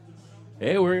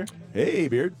Hey, we're Hey,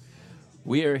 Beard.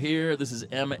 we are here. This is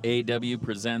MAW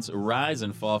presents Rise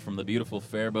and Fall from the beautiful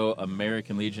Faribault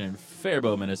American Legion in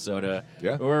Faribault, Minnesota.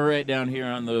 Yeah. We're right down here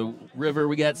on the river.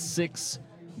 We got 6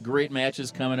 great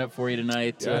matches coming up for you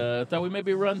tonight. Yeah. Thought we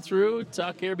maybe run through,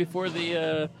 talk here before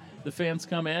the fans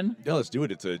come in. Yeah, let's do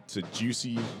it. It's a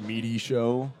juicy, meaty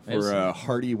show for a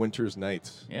hearty winter's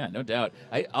night. Yeah, no doubt.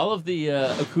 All of the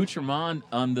accoutrement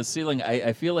on the ceiling,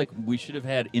 I feel like we should have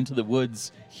had Into the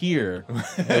Woods here.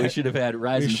 We should have had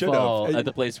Rise We and should have. Fall at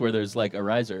the place where there's like a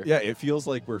riser. Yeah, it feels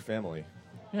like we're family.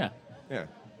 Yeah. Yeah.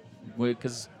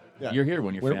 Because Yeah. you're here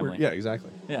when you're family. Yeah,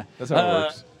 exactly. Yeah. That's how it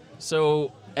works.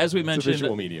 So, as we mentioned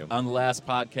visual medium. on the last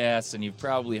podcast, and you've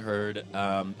probably heard,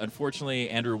 unfortunately,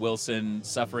 Andrew Wilson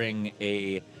suffering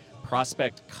a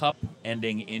Prospect Cup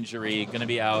ending injury, going to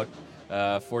be out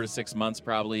 4 to 6 months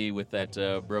probably with that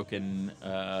broken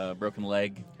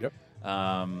leg. Yep.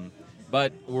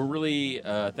 But we're really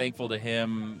thankful to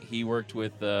him. He worked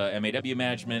with MAW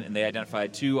management, and they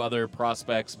identified 2 other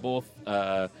prospects, both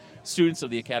students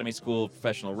of the Academy School of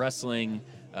Professional Wrestling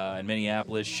in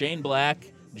Minneapolis. Shane Black,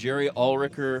 Jerry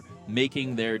Ulricher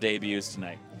making their debuts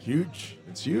tonight. Huge.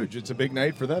 It's huge. It's a big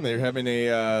night for them. They're having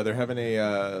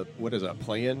a what is it, a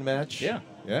play-in match? Yeah.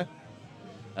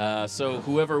 Yeah. So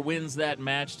whoever wins that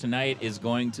match tonight is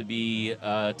going to be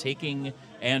taking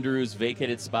Andrew's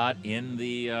vacated spot in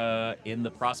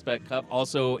the Prospect Cup.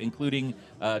 Also including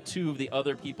 2 of the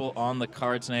other people on the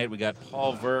card tonight. We got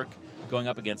Paul Verk going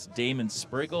up against Damon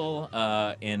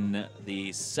Spriggle in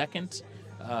the second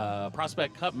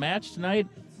Prospect Cup match tonight.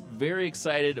 Very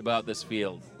excited about this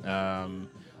field.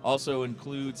 Also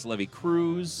includes Levy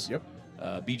Cruz. Yep.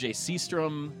 BJ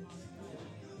Seastrom.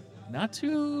 Not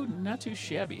too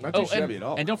shabby. Not too shabby at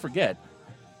all. And don't forget,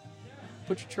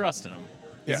 put your trust in him.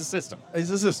 He's a system. It's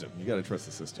a system. You got to trust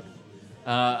the system.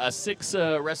 A 6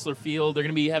 wrestler field. They're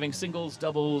going to be having singles,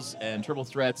 doubles, and triple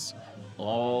threats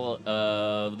all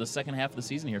the second half of the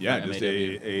season here. Yeah, for just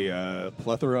MAW. a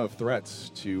plethora of threats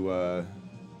to I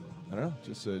don't know,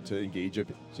 just to engage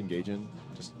in.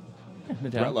 Just No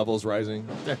doubt. threat levels rising.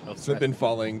 So been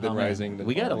falling, then Oh, man. rising. Then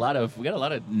We got a falling.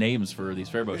 lot of names for these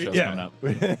Faribault shows Yeah. coming up.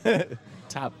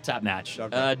 Top notch.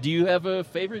 Top notch. Do you have a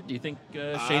favorite? Do you think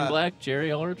Shane Black, Jerry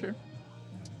Ulricher?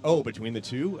 Oh, between the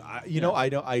 2,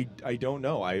 I don't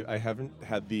know. I haven't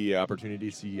had the opportunity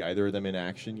to see either of them in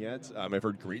action yet. I've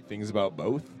heard great things about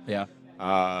both. Yeah.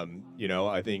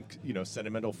 I think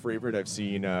sentimental favorite. I've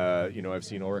seen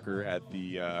Ulricher at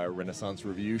the Renaissance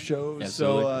Review shows.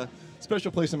 Absolutely. So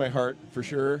special place in my heart for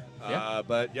sure. Yeah.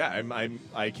 But yeah,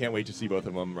 I can't wait to see both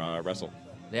of them wrestle.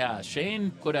 Yeah, Shane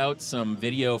put out some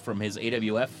video from his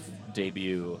AWF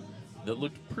debut that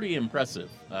looked pretty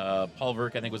impressive. Paul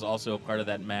Verk, I think, was also a part of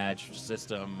that match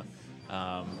system.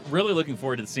 Really looking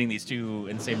forward to seeing these 2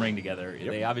 in the same ring together. Yep.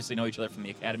 They obviously know each other from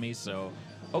the academy, so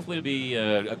hopefully it'll be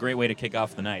a great way to kick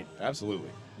off the night. Absolutely.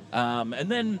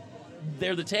 And then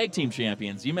they're the tag team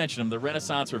champions. You mentioned them, the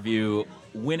Renaissance Review,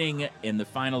 winning in the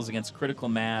finals against Critical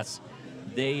Mass.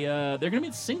 They're going to be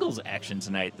in singles action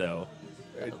tonight, though.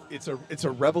 It's a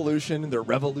revolution. They're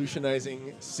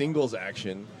revolutionizing singles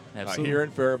action Absolutely. here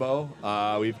in Faribault.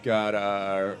 We've got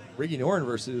Riggy Noren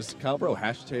versus Kyle Pro.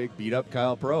 # beat up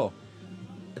Kyle Pro.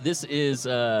 This is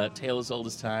Tale as Old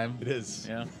as Time. It is.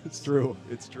 Yeah. It's true.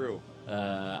 It's true.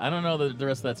 I don't know the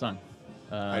rest of that song.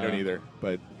 I don't either,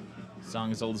 but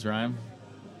Song as Old as Rhyme.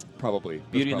 probably.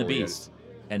 That's Beauty and the probably Beast.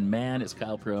 And man, is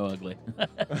Kyle Pro ugly. it.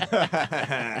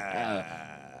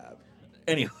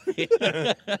 Anyway,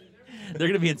 they're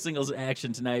going to be in singles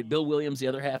action tonight. Bill Williams, the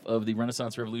other half of the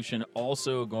Renaissance Revolution,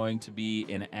 also going to be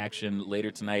in action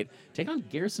later tonight. Take on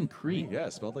Garrison Creed. Yeah,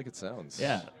 spelled like it sounds.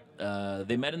 Yeah.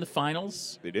 They met in the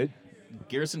finals. They did.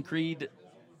 Garrison Creed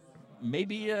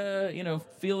maybe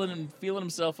feeling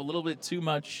himself a little bit too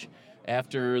much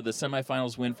after the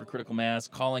semifinals win for Critical Mass,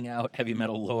 calling out Heavy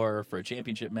Metal Lore for a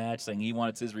championship match, saying he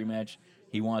wants his rematch.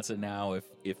 He wants it now.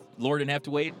 If Lore didn't have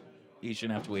to wait, he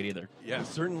shouldn't have to wait either. Yeah,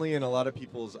 certainly in a lot of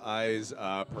people's eyes,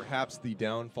 perhaps the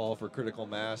downfall for Critical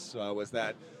Mass was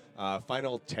that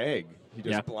final tag. He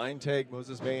just blind tagged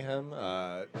Moses Mayhem,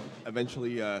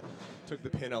 eventually took the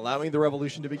pin, allowing the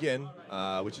revolution to begin,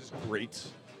 which is great.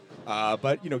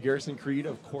 But, Garrison Creed,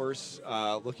 of course,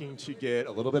 looking to get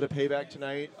a little bit of payback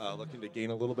tonight, looking to gain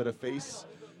a little bit of face.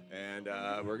 And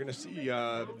we're going to see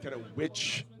kind of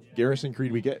which Garrison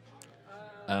Creed we get.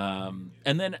 And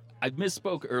then I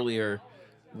misspoke earlier.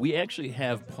 We actually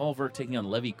have Paul Verk taking on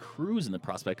Levy Cruz in the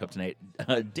Prospect Cup tonight.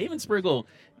 Damon Spriggle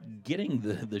getting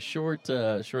the short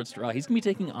straw. He's going to be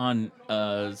taking on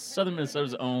Southern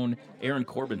Minnesota's own Aaron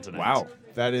Corbin tonight. Wow.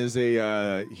 That is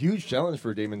a huge challenge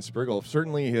for Damon Spriggle.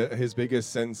 Certainly his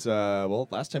biggest since,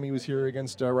 last time he was here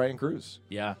against Ryan Cruz.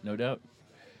 Yeah, no doubt.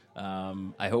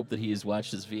 I hope that he has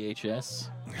watched his VHS.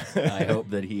 I hope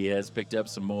that he has picked up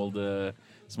some old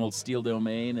Steel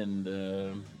Domain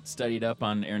and studied up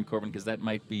on Aaron Corbin, because that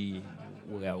might be,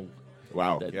 Wow.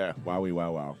 That- Wowie,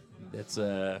 wow. it's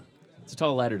a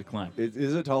tall ladder to climb. It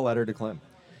is a tall ladder to climb.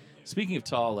 Speaking of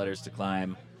tall ladders to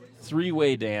climb,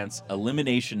 three-way dance,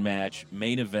 elimination match,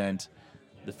 main event,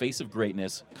 the face of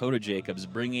greatness, Coda Jacobs,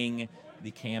 bringing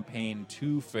the campaign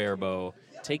to Faribault,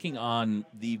 taking on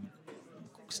the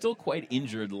still quite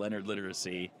injured Leonard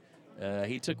Literacy.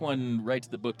 He took one right to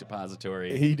the book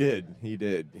depository. He did.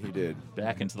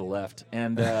 Back into the left.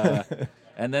 And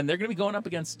and then they're going to be going up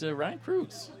against Ryan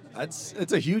Cruz.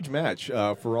 It's a huge match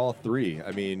for all three.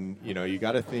 I mean, you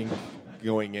got to think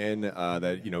going in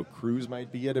that, Cruz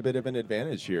might be at a bit of an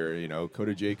advantage here.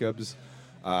 Coda Jacobs,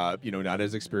 not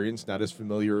as experienced, not as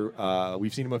familiar.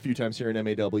 We've seen him a few times here in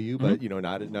MAW, but,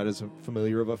 not as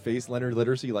familiar of a face. Leonard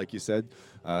Literacy, like you said,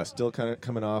 still kind of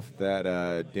coming off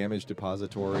that damage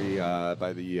depository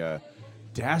by the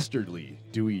dastardly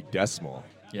Dewey Decimal.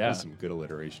 Yeah. That's some good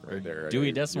alliteration right there.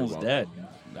 Dewey Decimal's dead.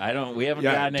 We haven't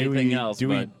gotten anything else.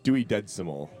 Dewey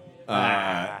Decimal.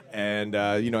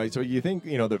 So you think,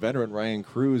 the veteran Ryan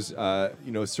Cruz,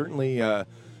 certainly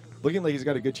looking like he's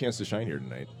got a good chance to shine here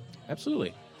tonight.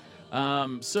 Absolutely.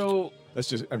 I'm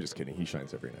just kidding. He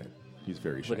shines every night. He's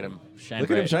very shiny. Look at him shine.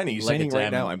 Look at him shining. He's like shining a right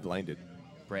diamond. now. I'm blinded.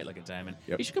 Bright like a diamond.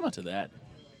 Yep. He should come out to that.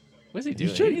 What is he doing?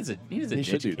 He should. He needs a He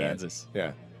should ditch do that. Kansas.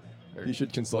 Yeah. Or He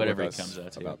should consult whatever with he us comes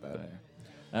out to about that.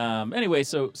 But, anyway,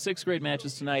 so 6 great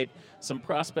matches tonight. Some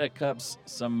prospect cups,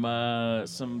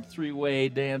 some three-way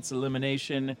dance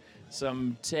elimination,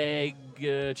 some tag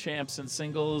champs and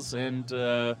singles, and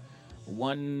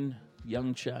one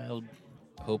young child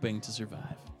hoping to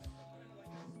survive.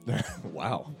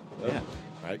 Wow. Yeah.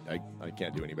 I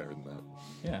can't do any better than that.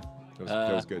 Yeah.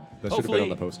 That was good. That should have been on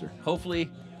the poster.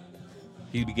 Hopefully,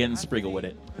 he begins Spriggle with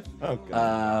it. Oh,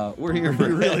 God. We're here for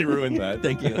You really ruined that.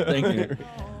 Thank you.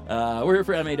 We're here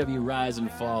for MAW Rise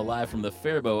and Fall, live from the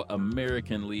Faribault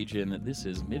American Legion. This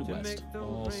is Midwest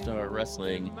All-Star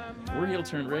Wrestling. We're Heel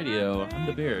Turn Radio. I'm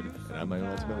the Beard. And I'm my own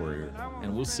Ultimate Warrior.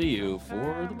 And we'll see you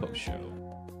for the post-show.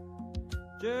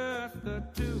 Just the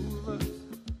two of us.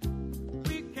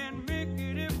 We can make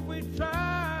it if we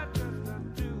try. Just the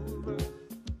two of us.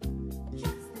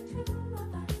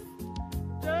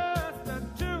 Just the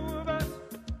two of us.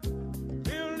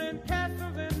 Building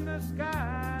castles in the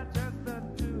sky. Just the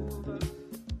two of us.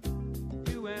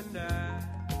 You and I.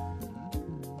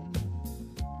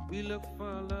 We look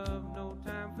for love, no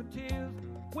time for tears.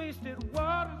 Wasted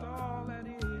water's all that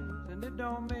is, and it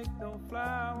don't make no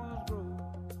flowers grow.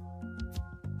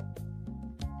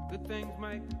 Good things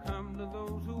might come to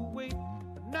those who wait,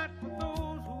 but not for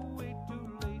those who wait too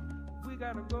late. We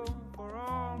gotta go for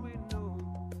all we know.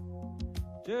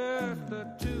 Just the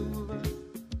two of us.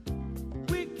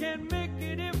 We can make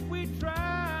it if we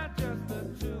try. Just the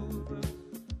two of us.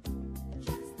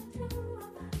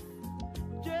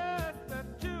 Just the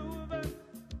two of us.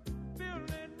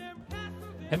 Building them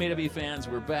castles. MAW fans,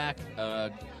 we're back.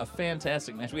 A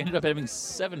fantastic match. We ended up having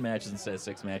 7 matches instead of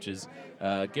 6 matches.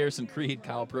 Garrison Creed,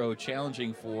 Kyle Pro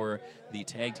challenging for the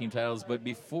tag team titles. But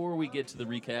before we get to the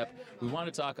recap, we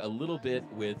want to talk a little bit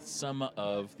with some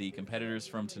of the competitors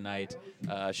from tonight.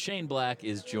 Shane Black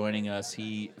is joining us.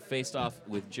 He faced off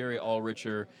with Jerry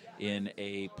Allricher in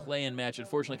a play-in match.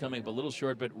 Unfortunately, coming up a little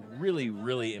short, but really,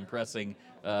 really impressing.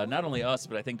 Not only us,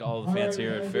 but I think all the fans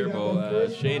here at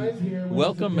Faribault. Shane,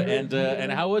 welcome,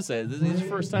 and how was that? This is your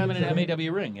first time in an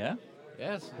MAW ring, yeah?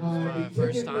 Yes, this was my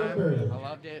first time. I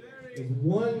loved it.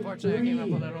 Unfortunately, I came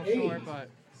up a little short, but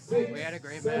we had a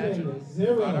great match and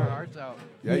got our hearts out.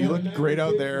 Yeah, you looked great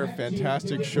out there.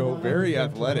 Fantastic show. Very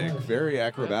athletic. Very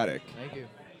acrobatic. Thank you.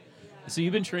 So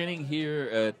you've been training here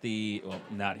at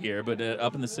not here, but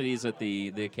up in the cities at the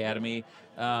academy.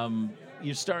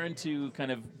 You're starting to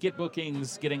kind of get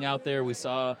bookings, getting out there. We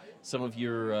saw some of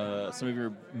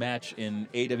your match in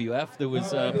AWF that was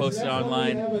posted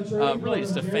online. Really,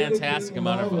 just a fantastic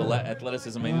amount of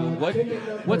athleticism. I mean,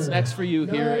 what's next for you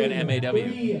here in MAW?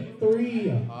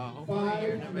 Hopefully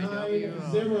here in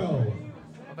MAW.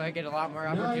 Hope I get a lot more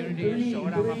opportunities, show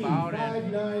what I'm about,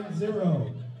 and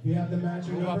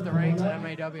move up the ranks at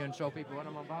MAW and show people what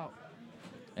I'm about.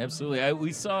 Absolutely.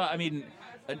 We saw, I mean,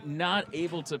 not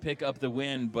able to pick up the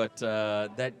win, but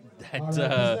that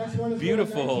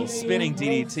beautiful spinning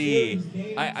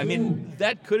DDT, I mean,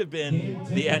 that could have been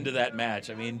the end of that match.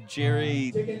 I mean,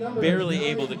 Jerry barely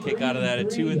able to kick out of that at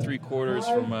 2 3/4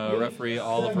 from referee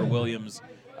Oliver Williams.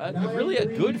 really a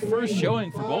good first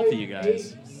showing for both of you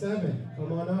guys.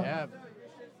 Yeah,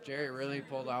 Jerry really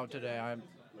pulled out today. I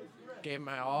gave him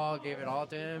my all, gave it all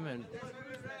to him, and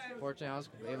fortunately I was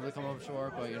able to come up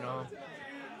short, but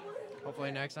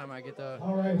hopefully next time I get the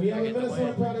All right, we have a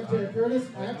Minnesota product here, Curtis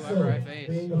whoever I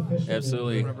face.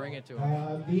 Absolutely. I'm going to bring it to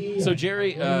him. So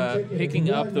Jerry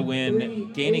picking up the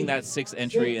win, gaining that 6th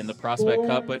entry in the Prospect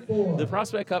Cup, but the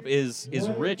Prospect Cup is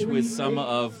rich with some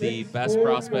of the best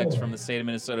prospects from the state of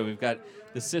Minnesota. We've got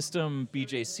the System,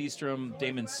 BJ Seastrom,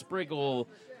 Damon Spriggle,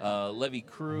 Levy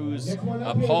Cruz,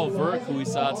 Paul Verk, who we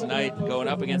saw tonight going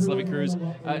up against Levy Cruz.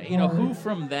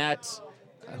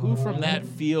 Who from that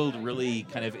field really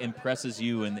kind of impresses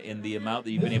you in the amount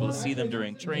that you've been able to see them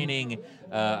during training,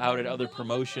 out at other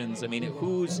promotions? I mean,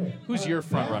 who's your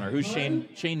front runner? Who's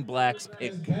Shane Black's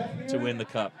pick to win the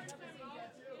Cup?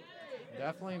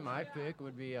 Definitely my pick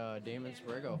would be Damon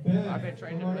Spriggle. I've been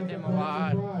training with him a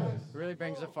lot. Really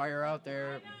brings the fire out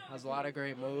there, has a lot of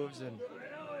great moves, and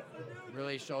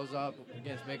really shows up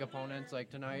against big opponents like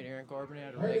tonight. Aaron Corbin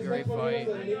had a really great fight.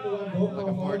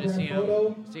 Looking forward to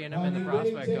seeing him in the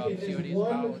Prospect Cup, see what he's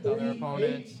about with other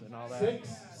opponents and all that.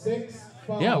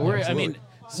 Yeah,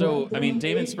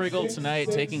 Damon Spriggle tonight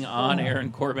taking on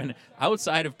Aaron Corbin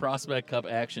outside of Prospect Cup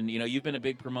action. You've been a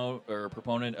big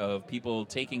proponent of people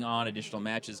taking on additional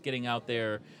matches, getting out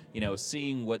there,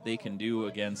 seeing what they can do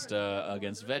against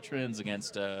veterans,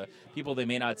 against people they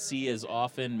may not see as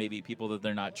often, maybe people that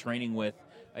they're not training with.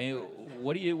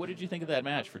 What did you think of that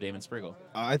match for Damon Spriggle?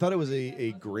 I thought it was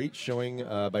a great showing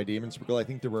by Damon Spriggle. I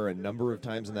think there were a number of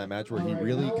times in that match where he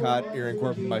really caught Aaron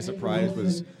Corbin by surprise,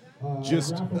 was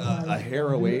just a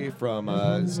hair away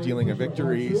from stealing a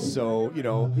victory. So,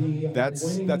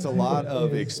 that's a lot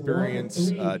of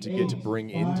experience to get to bring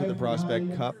into the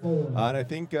Prospect Cup. And I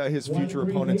think his future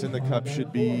opponents in the Cup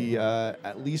should be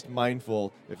at least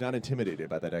mindful, if not intimidated,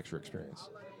 by that extra experience.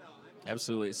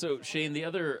 Absolutely. So, Shane,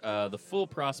 the full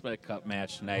Prospect Cup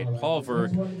match tonight, Paul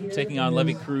Verk taking on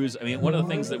Levy Cruz. I mean, one of the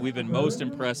things that we've been most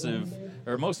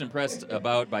impressed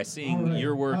about by seeing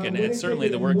your work and certainly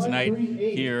the work tonight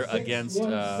here against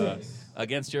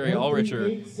Jerry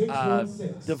Allricher,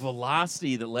 the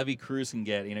velocity that Levy Cruz can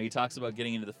get. He talks about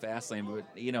getting into the fast lane, but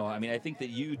I think that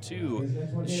you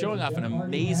too, showing off an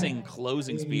amazing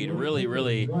closing speed, really,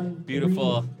 really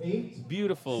beautiful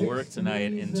work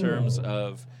tonight in terms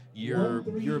of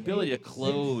your ability to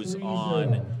close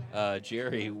on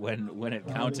Jerry when it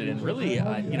counted, and really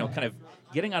kind of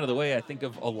getting out of the way, I think,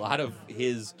 of a lot of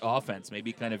his offense,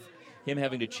 maybe kind of him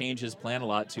having to change his plan a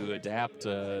lot to adapt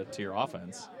to your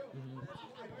offense.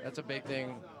 That's a big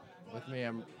thing with me.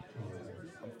 I'm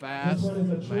fast,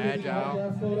 I'm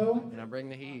agile, and I bring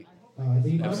the heat.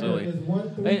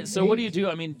 Absolutely. Hey, so what do you do?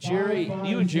 I mean,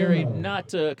 you and Jerry,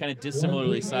 not kind of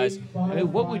dissimilarly sized.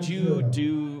 What would you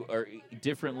do or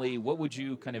differently? What would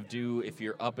you kind of do if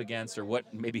you're up against, or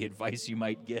what maybe advice you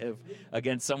might give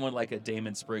against someone like a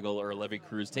Damon Spriggle or a Levy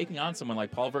Cruz, taking on someone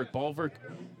like Paul Verk? Paul Verk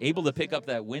able to pick up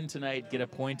that win tonight, get a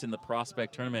point in the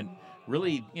Prospect tournament,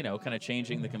 really, kind of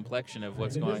changing the complexion of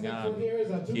what's going on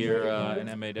here in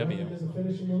MAW.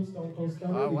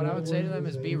 What I would say to them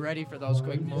is be ready for those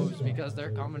quick moves, because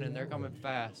they're coming and they're coming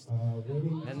fast,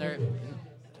 and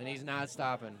he's not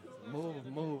stopping. Move.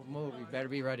 You better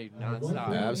be ready, non-stop.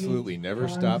 Absolutely, never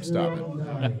stop stopping.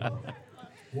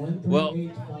 Well,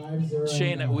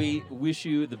 Shane, we wish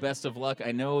you the best of luck.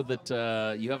 I know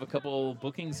that you have a couple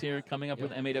bookings here coming up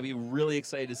with MAW. Really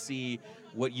excited to see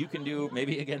what you can do,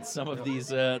 maybe against some of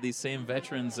these same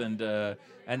veterans. And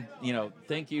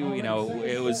thank you.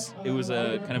 It was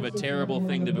a kind of a terrible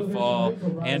thing to befall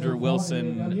Andrew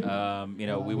Wilson.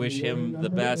 We wish him the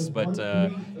best, but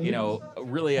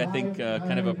really, I think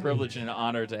kind of a privilege and an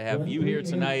honor to have you here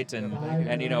tonight, and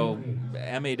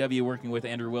MAW working with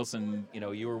Andrew Wilson.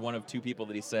 You were one of two people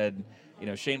that he said,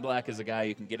 Shane Black is a guy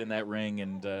you can get in that ring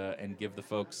and give the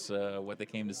folks what they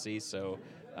came to see. So,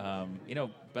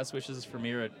 best wishes from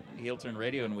here at Heel Turn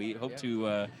Radio, and we hope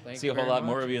to see a whole lot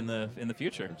more of you in the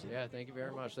future. Yeah, thank you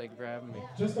very much. Thank you for having me.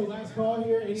 Just the last call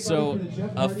here. So,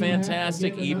 a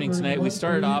fantastic evening tonight. We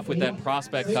started off with that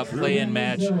Prospect Cup play-in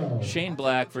match, Shane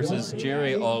Black versus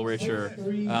Jerry Allricher.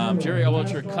 Jerry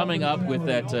Allricher coming up with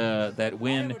that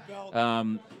win.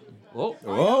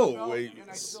 Wait.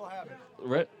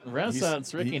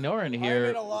 Renaissance Ricky Noren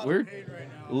here. We're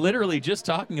literally just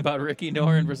talking about Ricky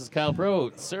Noren versus Kyle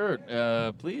Pro.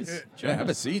 Sir, please. Have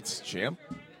a seat, champ.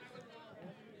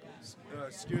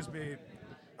 Excuse me.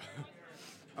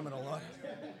 I'm in a lot.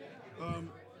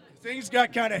 Things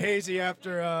got kind of hazy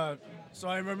after So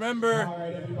I remember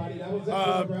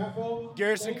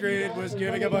Garrison Creed was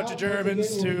giving a bunch of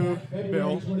Germans to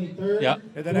Bill, Yeah.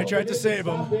 and then I tried to save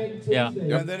him, Yeah.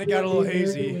 and then it got a little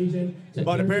hazy,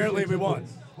 but apparently we won.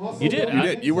 You did. You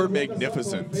did. You were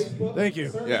magnificent. Thank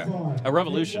you. Yeah. A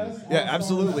revolution. Yeah,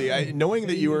 absolutely. Knowing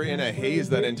that you were in a haze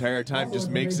that entire time just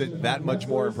makes it that much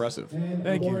more impressive.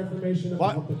 Thank you.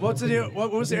 What's the deal?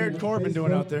 What was Aaron Corbin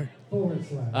doing out there?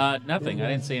 Nothing. I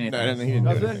didn't see anything. No, I didn't think he did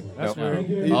Nothing? anything. That's No.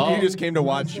 weird. He just came to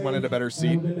watch. He wanted a better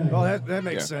seat. Oh, that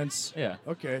makes Yeah. sense. Yeah.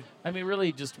 Okay. I mean,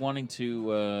 really, just wanting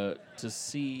to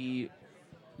see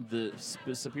the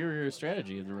superior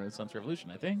strategy of the Renaissance Revolution.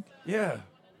 I think. Yeah.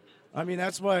 I mean,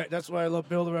 that's why I love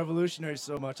Bill the Revolutionary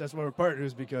so much. That's why we're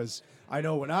partners, because I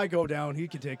know when I go down, he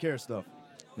can take care of stuff.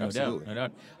 No Absolutely. doubt, no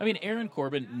doubt. I mean, Aaron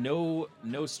Corbin, no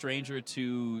stranger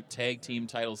to tag team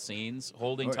title scenes,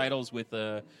 holding Oh, yeah. titles with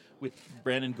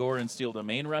Brandon Gore and Steel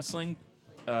Domain Wrestling,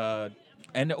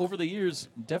 and over the years,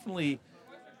 definitely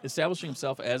establishing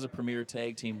himself as a premier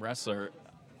tag team wrestler.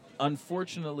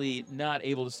 Unfortunately, not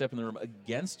able to step in the room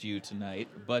against you tonight,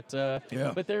 but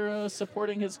they're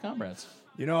supporting his comrades.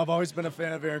 You know, I've always been a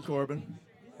fan of Aaron Corbin.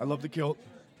 I love the kilt.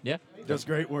 Yeah, He does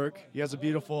great work. He has a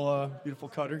beautiful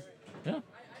cutter. yeah,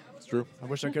 It's true. I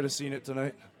wish I could have seen it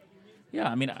tonight. yeah.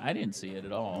 I mean, I didn't see it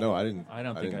at all. No, I didn't. I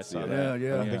don't think didn't I see saw it. that.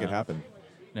 Yeah, I don't think Yeah. it happened.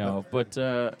 No, but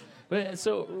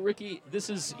so Ricky, this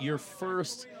is your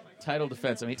first title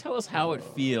defense. I mean, tell us how it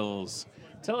feels.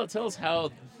 Tell us how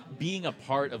being a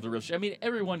part of the revolution. I mean,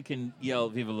 everyone can yell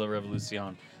 "Viva la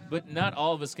Revolution," but not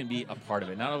all of us can be a part of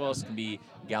it. Not all of us can be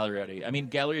gallery ready. I mean,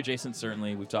 gallery adjacent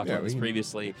certainly. We've talked Yeah, about this we can-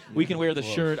 previously. We can wear the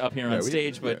shirt up here on we-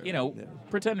 stage, but yeah.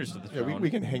 pretenders to the Yeah, throne. we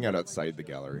can hang out outside the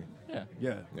gallery. Yeah.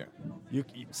 Yeah. Yeah.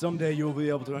 Someday you will be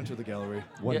able to enter the gallery.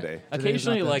 One Yeah. day.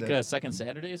 Occasionally, Today's not like that day. second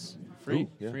Saturdays, free Ooh,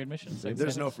 yeah. free admission. Second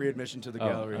There's no Saturdays? free admission to the Oh,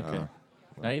 gallery. okay.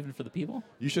 Not even for the people.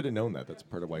 You should have known that. That's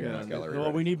part of why you're Yeah, not gallery. well,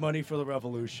 ready. we need money for the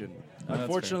revolution. that's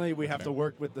Unfortunately, we have fair. to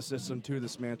work with the system to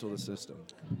dismantle the system.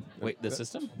 Wait, the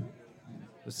system?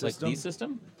 The Like system? the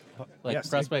system? Like Yes,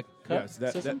 Prospect Cup Yes,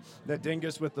 that system?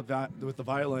 dingus with the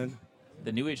violin,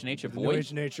 The New Age Nature the Boy? New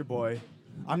Age Nature Boy.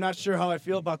 I'm not sure how I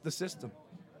feel about the system.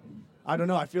 I don't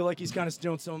know. I feel like he's kind of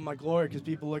stealing some of my glory because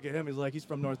people look at him. He's like, he's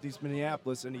from Northeast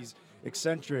Minneapolis and he's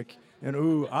eccentric and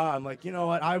I'm like, you know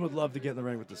what? I would love to get in the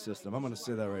ring with the system. I'm going to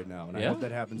say that right now, and I Yeah? hope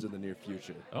that happens in the near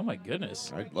future. Oh my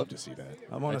goodness. I'd love to see that.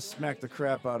 I want to smack the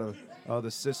crap out of the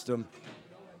system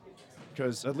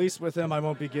because at least with him, I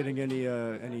won't be getting any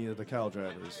of the cow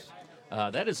drivers.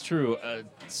 That is true.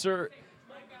 Sir,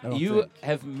 I don't you think.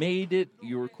 have made it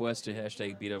your quest to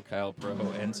hashtag beat up Kyle Pro,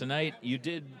 and tonight you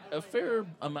did a fair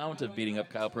amount of beating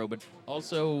up Kyle Pro, but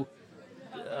also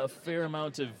a fair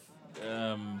amount of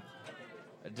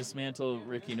dismantle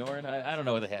Ricky Norton. I don't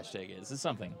know what the hashtag is. It's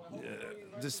something.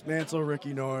 Dismantle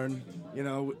Ricky Norn. You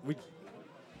know,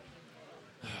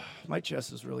 my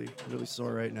chest is really, really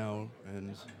sore right now,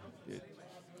 and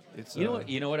it's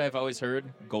You know what I've always heard?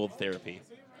 Gold therapy.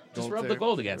 Just Gold rub the therapy.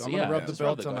 gold against I'm it. gonna Yeah, rub the just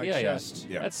belt on my yeah, chest.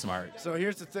 Yeah. Yeah. That's smart. So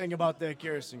here's the thing about that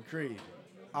Garrison Creed.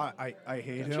 I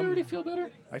hate Don't you already him. feel better?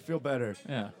 I feel better.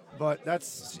 Yeah. But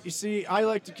that's, you see, I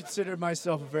like to consider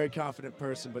myself a very confident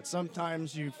person, but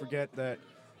sometimes you forget that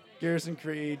Garrison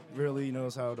Creed really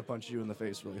knows how to punch you in the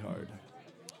face really hard.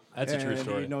 That's a true And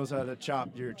story. he knows how to chop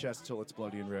your chest till it's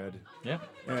bloody and red. Yeah.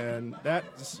 And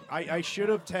I should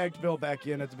have tagged Bill back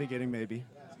in at the beginning, maybe.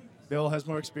 Bill has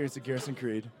more experience than Garrison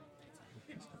Creed.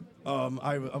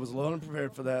 I was a little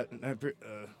unprepared for that. And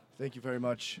thank you very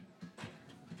much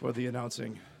for the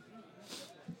announcing.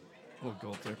 Oh,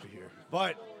 gold therapy here.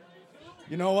 But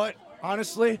you know what?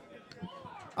 Honestly,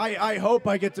 I hope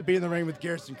I get to be in the ring with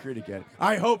Garrison Creed again.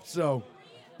 I hope so,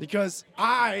 because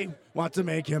I want to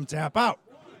make him tap out.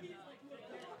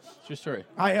 True story.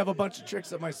 I have a bunch of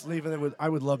tricks up my sleeve, and I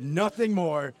would love nothing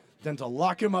more than to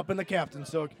lock him up in the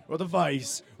Captain's Hook or the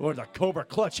Vice or the Cobra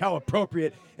Clutch, how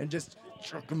appropriate, and just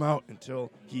choke him out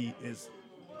until he is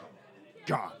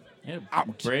gone. Yeah.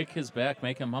 Out. Break his back,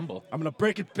 make him humble. I'm gonna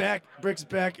break his back,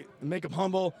 and make him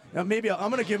humble. Now maybe I'm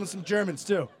gonna give him some Germans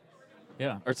too,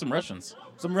 Yeah. Or some Russians.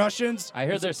 some Russians. I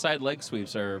hear their side leg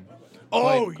sweeps are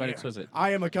Oh, quite yeah. exquisite.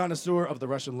 I am a connoisseur of the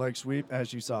Russian leg sweep,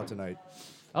 as you saw tonight.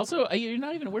 Also, you're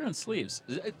not even wearing sleeves.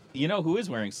 You know who is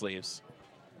wearing sleeves?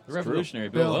 The Revolutionary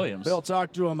Bill Williams. Bill,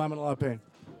 talk to him. I'm in a lot of pain.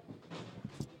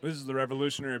 This is the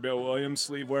Revolutionary Bill Williams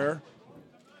sleeve wearer.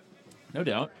 No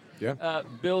doubt. Yeah.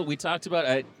 Bill, we talked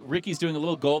about Ricky's doing a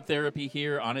little gold therapy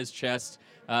here on his chest.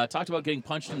 Talked about getting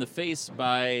punched in the face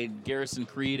by Garrison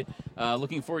Creed.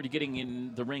 Looking forward to getting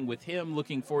in the ring with him.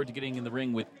 Looking forward to getting in the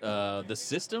ring with the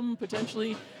system,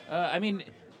 potentially. I mean,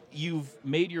 you've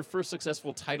made your first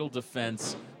successful title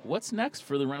defense. What's next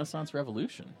for the Renaissance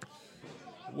Revolution?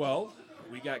 Well,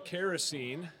 we got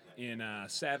Kerosene in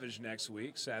Savage next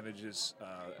week. Savage is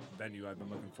a venue I've been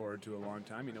looking forward to a long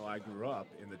time. You know, I grew up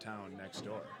in the town next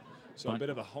door. So a bit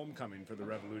of a homecoming for the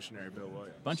revolutionary Bill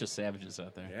Williams. Bunch of savages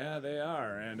out there. Yeah, they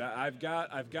are. And I've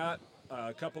got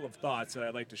a couple of thoughts that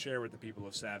I'd like to share with the people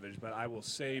of Savage, but I will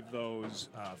save those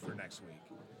for next week.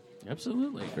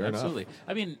 Absolutely. Fair enough. Absolutely.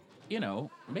 I mean, you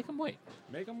know, make them wait.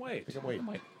 Make them wait. Make 'em wait.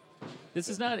 Wait. This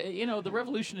is not, you know, the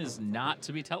revolution is not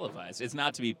to be televised. It's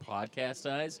not to be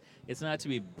podcastized. It's not to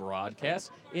be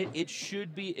broadcast. It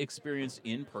should be experienced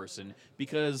in person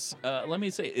because, let me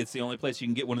say, it's the only place you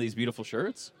can get one of these beautiful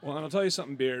shirts. Well, and I'll tell you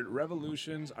something, Beard.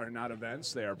 Revolutions are not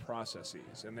events. They are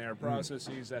processes. And they are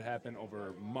processes that happen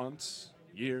over months,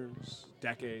 years,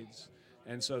 decades.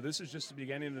 And so this is just the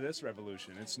beginning of this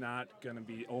revolution. It's not going to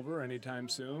be over anytime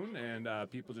soon, and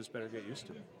people just better get used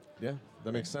to it. Yeah,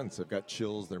 that makes sense. I've got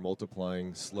chills. They're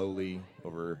multiplying slowly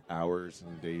over hours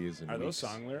and days and Are those weeks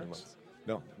song and lyrics? months.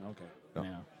 No. Okay. No.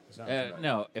 No. Sounds right.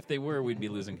 No, if they were, we'd be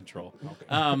losing control.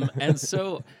 And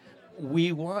so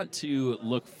we want to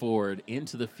look forward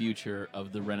into the future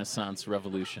of the Renaissance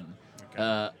Revolution.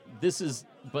 Okay. This is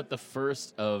but the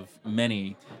first of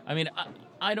many. I mean,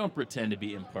 I don't pretend to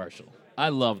be impartial. I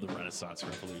love the Renaissance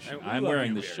Revolution. And we I'm love wearing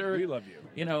you, the Beard. shirt. We love you.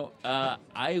 You know,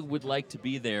 I would like to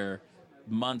be there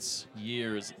months,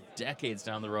 years, decades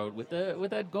down the road with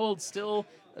that gold still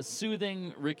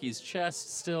soothing Ricky's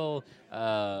chest, still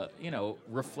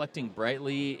reflecting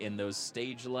brightly in those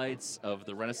stage lights of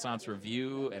the Renaissance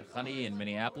Review at Honey in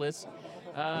Minneapolis.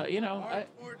 March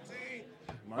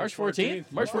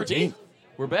 14th. March 14th.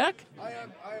 We're back. I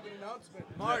have an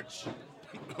announcement. March.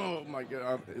 Oh my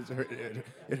God,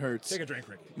 it hurts. Take a drink,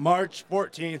 Ricky. March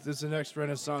 14th is the next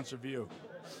Renaissance Review,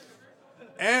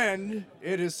 and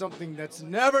it is something that's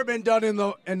never been done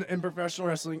in professional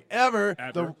wrestling ever.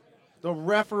 Ever. The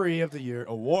Referee of the Year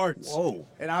Awards. Whoa.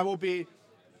 And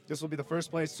this will be the first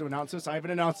place to announce this. I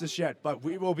haven't announced this yet, but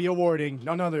we will be awarding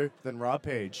none other than Rob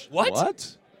Page.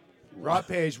 What? Rob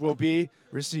Page will be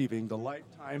receiving the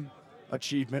Lifetime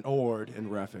Achievement Award in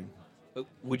reffing.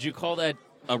 Would you call that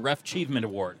a Ref Achievement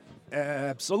Award?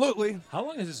 Absolutely. How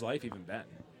long has his life even been?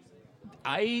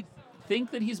 I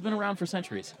think that he's been around for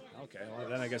centuries. Okay, well,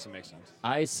 then I guess it makes sense.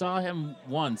 I saw him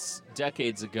once,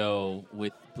 decades ago,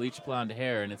 with bleached blonde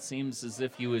hair, and it seems as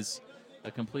if he was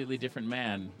a completely different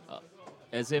man.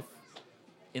 As if,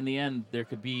 in the end, there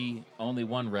could be only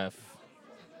one ref.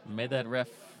 May that ref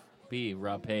be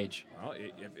Rob Page. Well,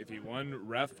 if he won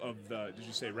Ref of the, did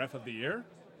you say Ref of the Year?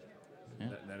 Yeah.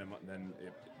 Then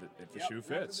if the shoe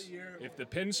fits. If the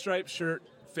pinstripe shirt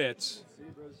fits,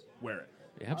 wear it.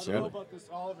 Absolutely. about this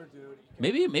Oliver dude.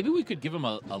 Maybe we could give him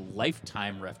a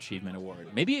lifetime Ref Achievement Award.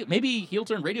 Maybe Heel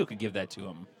Turn Radio could give that to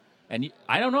him. And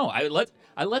I don't know.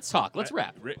 Let's talk. Let's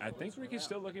wrap. I think Ricky's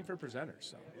still looking for presenters.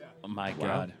 So. Oh, my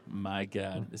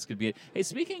God, this could be it. Hey,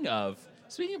 speaking of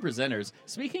presenters,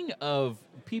 speaking of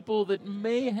people that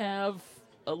may have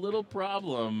a little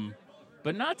problem,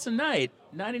 but not tonight.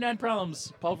 99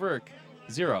 problems. Paul Verk,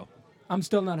 0. I'm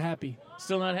still not happy.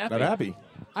 Still not happy. Not happy.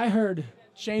 I heard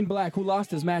Shane Black, who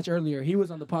lost his match earlier, he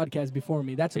was on the podcast before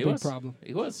me. That's a big problem.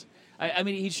 He was. I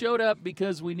mean, he showed up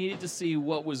because we needed to see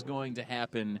what was going to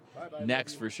happen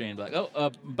next for Shane Black.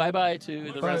 Bye-bye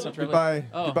to the Renaissance Revolution. Goodbye.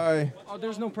 Oh. Goodbye. Oh,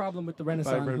 there's no problem with the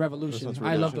Renaissance Revolution. Renaissance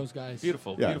I love Revolution. those guys.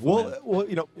 Beautiful. Yeah. Beautiful man. Well,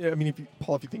 you know, I mean, if you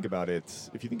think about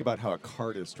it, if you think about how a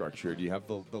card is structured, you have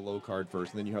the low card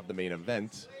first, and then you have the main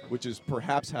event, which is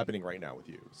perhaps happening right now with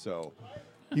you. So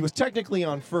he was technically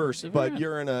on first, but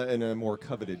you're in a more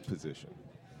coveted position.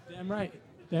 Damn right.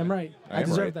 Damn right. I I am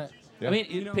deserve right. that. Yeah. I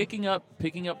mean, picking up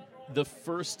the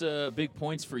first big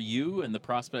points for you in the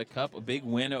Prospect Cup, a big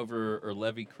win over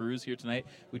Levy Cruz here tonight.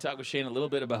 We talked with Shane a little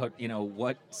bit about,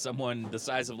 what someone the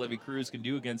size of Levy Cruz can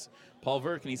do against Paul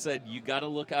Verk, and he said you got to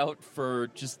look out for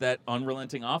just that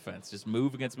unrelenting offense, just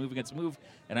move against move against move.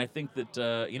 And I think that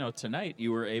tonight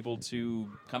you were able to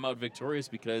come out victorious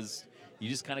because you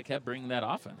just kind of kept bringing that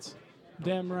offense.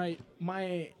 Damn right.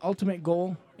 My ultimate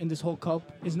goal in this whole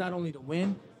cup is not only to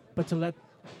win, but to let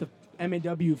the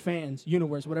MAW fans,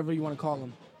 universe, whatever you want to call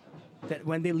them, that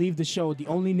when they leave the show, the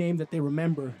only name that they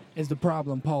remember is the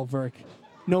problem, Paul Verk.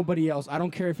 Nobody else. I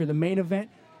don't care if you're the main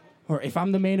event, or if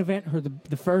I'm the main event, or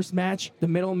the first match, the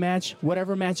middle match,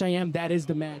 whatever match I am, that is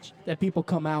the match that people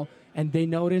come out and they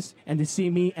notice and they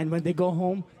see me, and when they go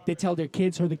home, they tell their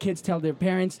kids, or the kids tell their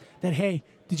parents that, hey,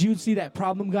 did you see that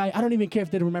problem guy? I don't even care if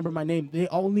they remember my name. They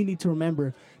only need to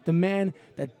remember the man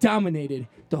that dominated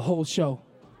the whole show,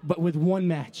 but with one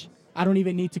match. I don't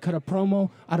even need to cut a promo.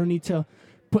 I don't need to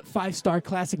put 5-star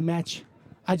classic match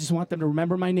I just want them to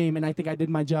remember my name, and I think I did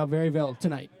my job very well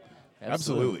tonight.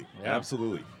 Absolutely. Yeah.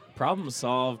 Absolutely. Problem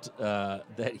solved.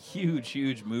 That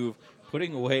huge move,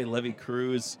 putting away Levy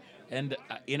Cruz. And,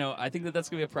 I think that's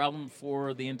going to be a problem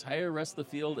for the entire rest of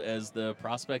the field as the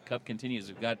Prospect Cup continues.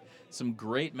 We've got some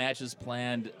great matches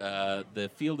planned. The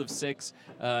field of 6.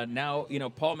 Now,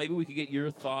 Paul, maybe we could get your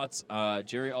thoughts.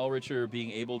 Jerry Allricher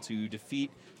being able to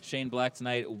defeat Shane Black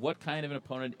tonight. What kind of an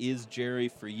opponent is Jerry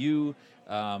for you?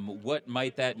 What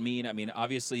might that mean? I mean,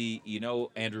 obviously,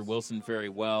 Andrew Wilson very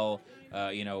well.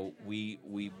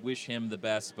 We wish him the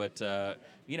best, but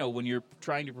when you're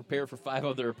trying to prepare for 5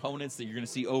 other opponents that you're going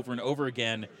to see over and over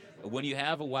again, when you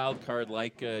have a wild card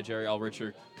like Jerry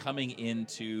Allricher coming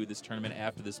into this tournament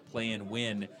after this play-in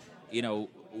win,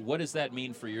 what does that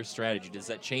mean for your strategy? Does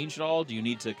that change at all? Do you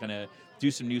need to kind of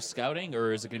do some new scouting,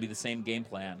 or is it going to be the same game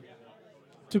plan?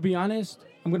 To be honest,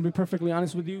 I'm going to be perfectly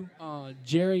honest with you.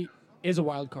 Jerry is a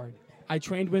wild card. I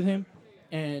trained with him,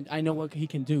 and I know what he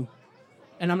can do.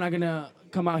 And I'm not going to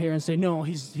come out here and say, no,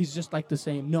 he's just like the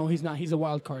same. No, he's not. He's a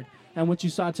wild card. And what you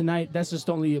saw tonight, that's just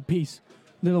only a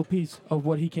little piece of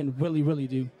what he can really, really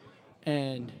do.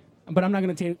 But I'm not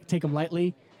going to take him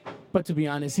lightly. But to be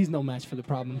honest, he's no match for the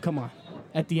problem. Come on.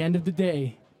 At the end of the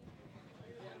day,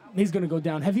 he's going to go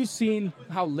down. Have you seen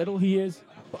how little he is?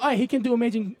 He can do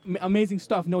amazing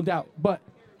stuff, no doubt. But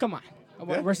come on.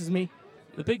 Yeah. Versus me.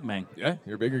 The big man. Yeah,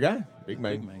 you're a bigger guy. Big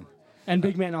man. And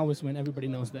big man always win. Everybody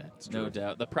knows that. No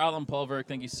doubt. The problem, Paul Verk,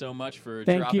 thank you so much for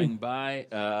Thank dropping you.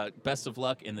 by. Best of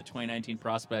luck in the 2019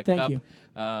 Prospect Thank Cup. you.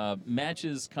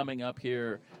 Matches coming up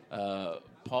here.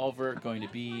 Paul Verk going to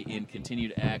be in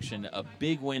continued action. A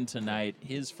big win tonight.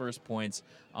 His first points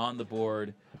on the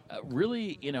board.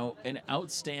 Really, an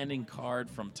outstanding card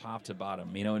from top to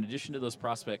bottom. In addition to those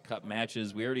Prospect Cup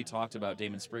matches, we already talked about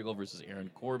Damon Spriggle versus Aaron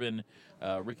Corbin,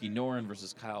 Ricky Noren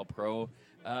versus Kyle Pro.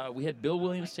 We had Bill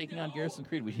Williams taking on Garrison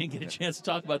Creed. We didn't get a chance to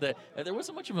talk about that. There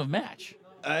wasn't much of a match.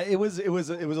 It was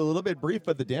a little bit brief,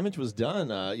 but the damage was done.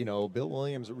 Bill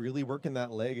Williams really working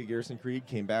that leg at Garrison Creed,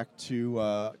 came back to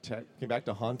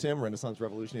haunt him. Renaissance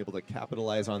Revolution able to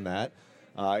capitalize on that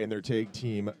in their tag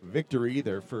team victory,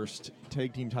 their first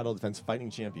tag team title defense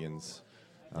fighting champions.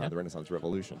 The Renaissance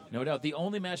Revolution. No doubt. The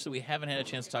only match that we haven't had a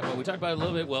chance to talk about, we talked about it a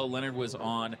little bit. Well, Leonard was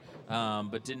on,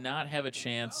 but did not have a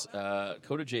chance.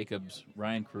 Coda Jacobs,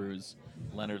 Ryan Cruz,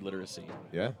 Leonard Literacy.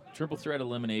 Yeah. Triple threat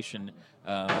elimination.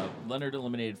 Leonard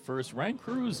eliminated first. Ryan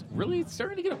Cruz really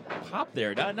starting to get a pop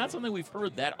there. Not something we've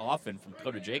heard that often from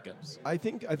Coda Jacobs. I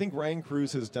think Ryan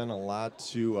Cruz has done a lot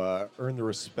to earn the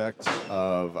respect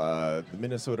of the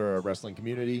Minnesota wrestling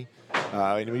community.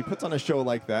 And when he puts on a show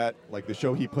like that, like the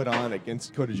show he put on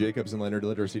against Coda Jacobs and Leonard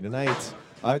Literacy tonight,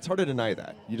 it's hard to deny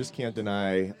that. You just can't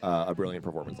deny a brilliant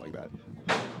performance like that.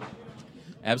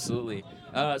 Absolutely.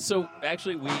 So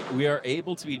actually, we are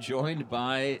able to be joined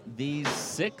by the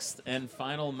 6th and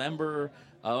final member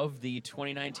of the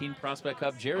 2019 Prospect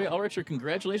Cup, Jerry Allricher.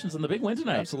 Congratulations on the big win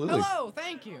tonight. Absolutely. Hello,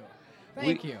 thank you.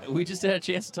 Thank you. We just had a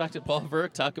chance to talk to Paul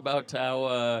Verk, talk about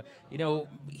how,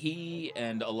 he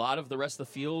and a lot of the rest of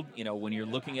the field, when you're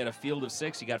looking at a field of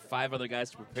 6, you got 5 other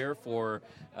guys to prepare for.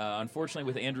 Unfortunately,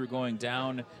 with Andrew going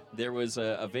down, there was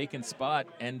a vacant spot.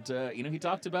 And, he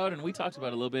talked about, and we talked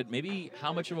about a little bit, maybe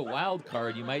how much of a wild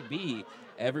card you might be.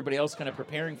 Everybody else kind of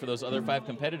preparing for those other 5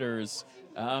 competitors.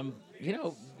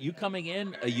 You coming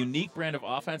in, a unique brand of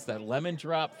offense, that lemon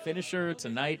drop finisher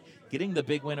tonight, getting the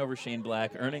big win over Shane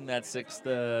Black, earning that sixth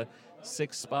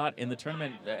spot in the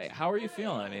tournament. How are you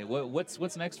feeling? I mean,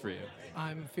 what's next for you?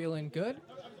 I'm feeling good.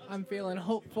 I'm feeling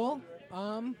hopeful.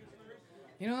 I'm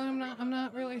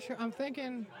not really sure. I'm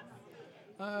thinking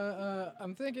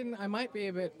I might be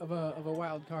a bit of a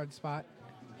wild card spot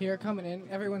here coming in.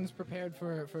 Everyone's prepared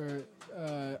for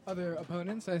other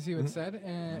opponents, as you had said,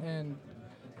 and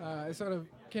I sort of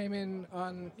came in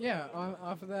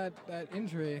off of that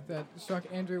injury that struck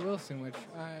Andrew Wilson, which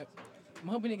I'm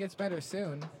hoping he gets better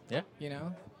soon. Yeah.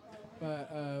 But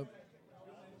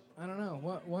I don't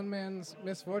know. One man's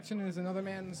misfortune is another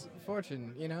man's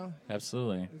fortune.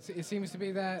 Absolutely. It seems to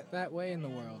be that way in the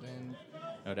world, and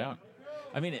no doubt.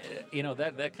 I mean,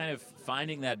 that kind of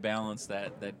finding that balance,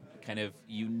 that kind of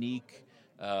unique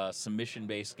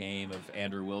submission-based game of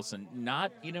Andrew Wilson,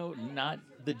 not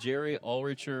the Jerry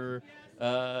Allricher,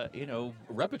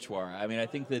 repertoire. I mean, I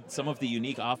think that some of the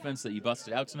unique offense that you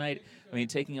busted out tonight, I mean,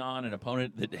 taking on an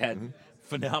opponent that had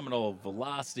phenomenal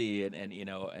velocity and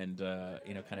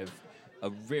kind of a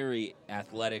very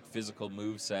athletic, physical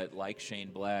moveset like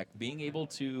Shane Black, being able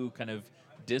to kind of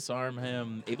disarm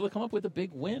him, able to come up with a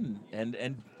big win and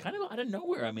kind of out of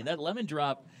nowhere. I mean, that lemon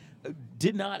drop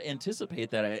did not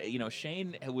anticipate that.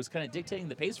 Shane was kind of dictating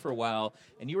the pace for a while,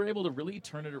 and you were able to really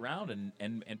turn it around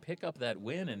and pick up that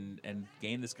win and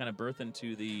gain this kind of berth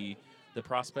into the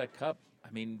Prospect Cup.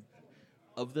 I mean,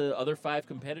 of the other 5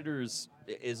 competitors,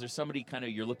 is there somebody kind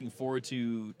of you're looking forward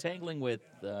to tangling with,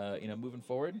 moving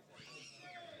forward?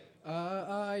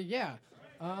 Yeah.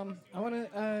 I'm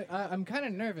kind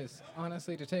of nervous,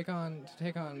 honestly, to take on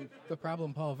the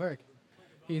problem Paul Verk.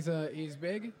 He's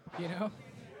big,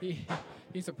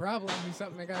 He's a problem. He's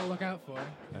something I gotta look out for.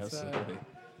 Absolutely.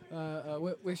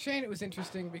 With Shane, it was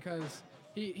interesting because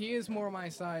he is more my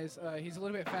size. He's a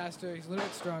little bit faster. He's a little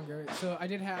bit stronger. So I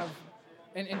did have,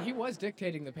 and he was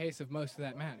dictating the pace of most of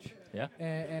that match. Yeah.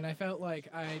 And I felt like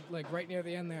right near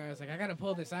the end there, I was like, I gotta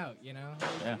pull this out. Yeah.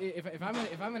 If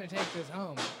I'm gonna take this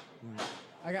home,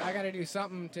 I gotta do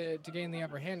something to gain the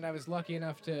upper hand. I was lucky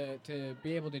enough to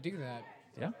be able to do that.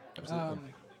 Yeah.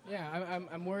 Absolutely.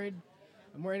 I'm worried.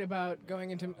 I'm worried about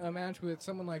going into a match with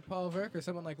someone like Paul Verk or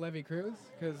someone like Levy Cruz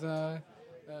because,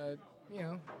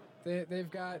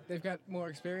 they've got more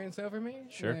experience over me,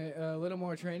 Sure. A little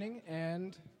more training,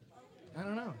 and I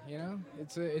don't know.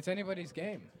 It's anybody's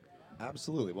game.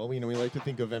 Absolutely. Well, we like to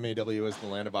think of MAW as the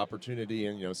land of opportunity,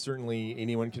 and certainly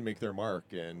anyone can make their mark.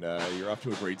 And you're off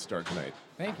to a great start tonight.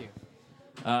 Thank you.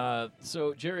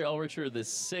 So Jerry Ulricher, the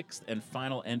 6th and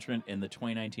final entrant in the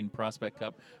 2019 Prospect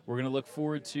Cup. We're going to look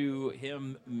forward to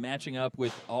him matching up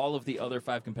with all of the other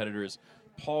 5 competitors: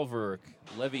 Paul Verk,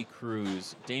 Levy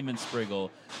Cruz, Damon Spriggle,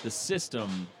 The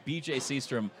System, BJ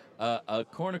Seastrom, a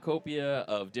cornucopia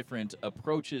of different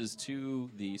approaches to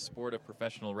the sport of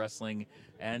professional wrestling,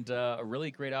 and a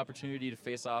really great opportunity to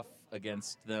face off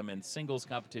against them in singles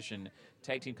competition,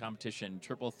 tag team competition,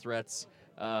 triple threats.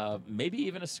 Maybe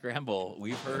even a scramble.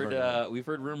 We've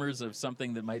heard rumors of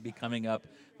something that might be coming up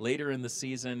later in the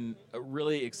season. A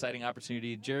really exciting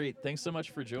opportunity. Jerry, thanks so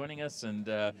much for joining us, and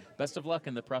best of luck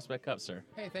in the Prospect Cup, sir.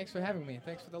 Hey, thanks for having me.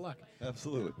 Thanks for the luck.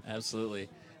 Absolutely.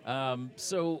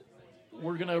 So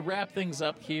we're gonna wrap things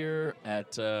up here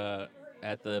at the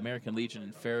American Legion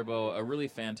in Faribault. A really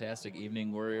fantastic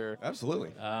evening, Warrior.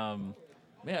 Absolutely.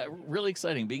 Yeah, really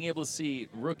exciting. Being able to see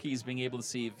rookies, being able to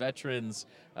see veterans,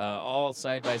 all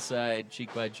side by side,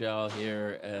 cheek by jowl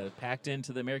here, packed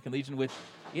into the American Legion with,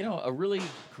 a really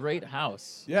great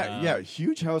house. Yeah,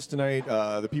 huge house tonight.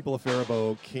 The people of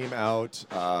Faribault came out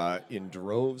in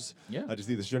droves to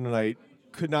see this show tonight.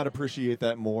 Could not appreciate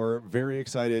that more. Very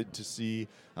excited to see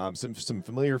some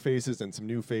familiar faces and some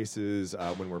new faces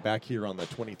when we're back here on the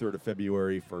 23rd of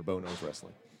February for Bono's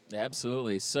Wrestling.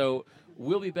 Absolutely. So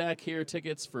we'll be back here.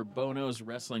 Tickets for Bono's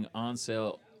Wrestling on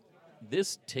sale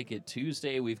this Ticket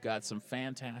Tuesday. We've got some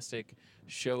fantastic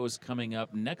shows coming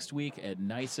up next week at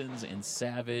Nison's and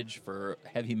Savage for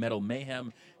Heavy Metal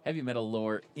Mayhem, Heavy Metal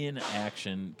Lore in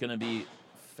action. Going to be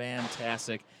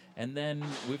fantastic. And then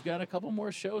we've got a couple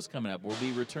more shows coming up. We'll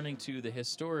be returning to the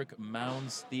historic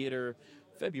Mounds Theater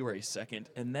February 2nd,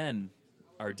 and then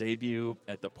our debut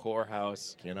at the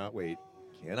Poorhouse. Cannot wait.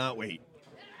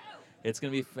 It's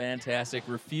going to be fantastic.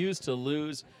 Refuse to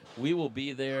lose. We will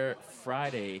be there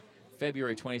Friday,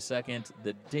 February 22nd,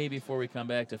 the day before we come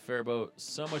back to Faribault.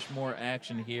 So much more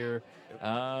action here.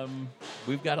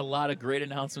 We've got a lot of great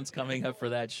announcements coming up for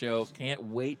that show. Can't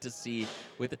wait to see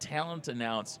with the talent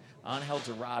announced: Angel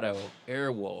Dorado,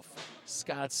 Airwolf,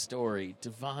 Scott Story,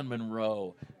 Devon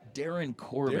Monroe, Darren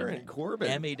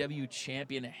Corbin, MAW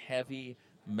champion heavy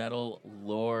metal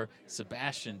lore,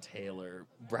 Sebastian Taylor,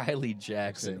 Briley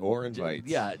Jackson, or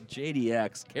invites.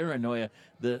 JDX, Paranoia.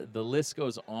 The list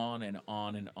goes on and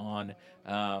on and on.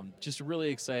 Just really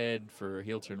excited for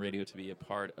Heel Turn Radio to be a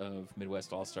part of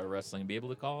Midwest All-Star Wrestling and be able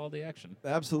to call all the action.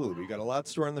 Absolutely. We got a lot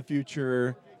stored in the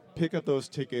future. Pick up those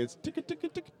tickets.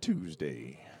 Ticket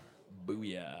Tuesday.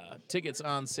 Booyah. Tickets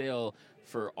on sale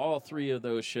for all 3 of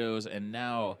those shows, and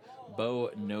now Bo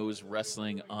Knows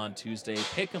Wrestling on Tuesday.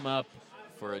 Pick them up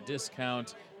for a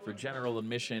discount for general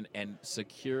admission and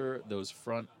secure those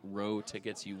front row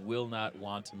tickets. You will not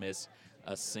want to miss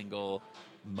a single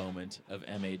moment of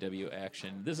MAW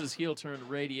action. This is Heel Turn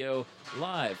Radio,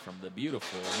 live from the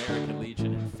beautiful American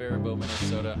Legion in Faribault,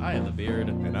 Minnesota. I am the Beard.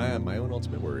 And I am my own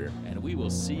Ultimate Warrior. And we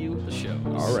will see you at the shows.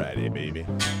 Alrighty, baby.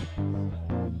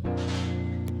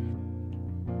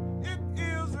 It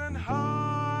isn't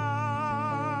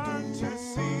hard to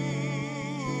see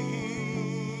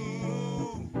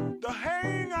the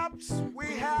hang-ups we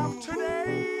have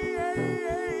today,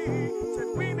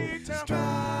 that we need to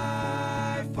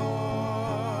strive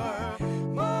for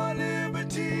more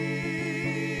liberty.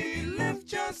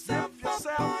 Lift yourself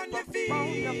up on your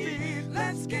feet.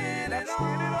 Let's get it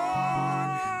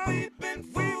on. We've been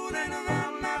fooling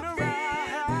around, my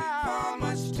friend, for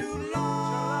much too long.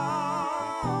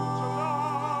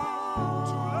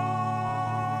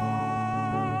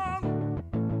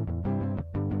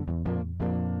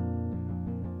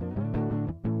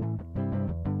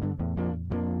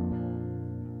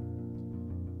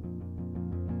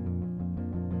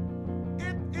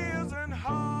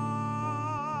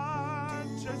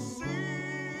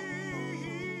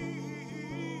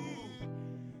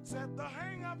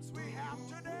 we have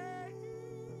today.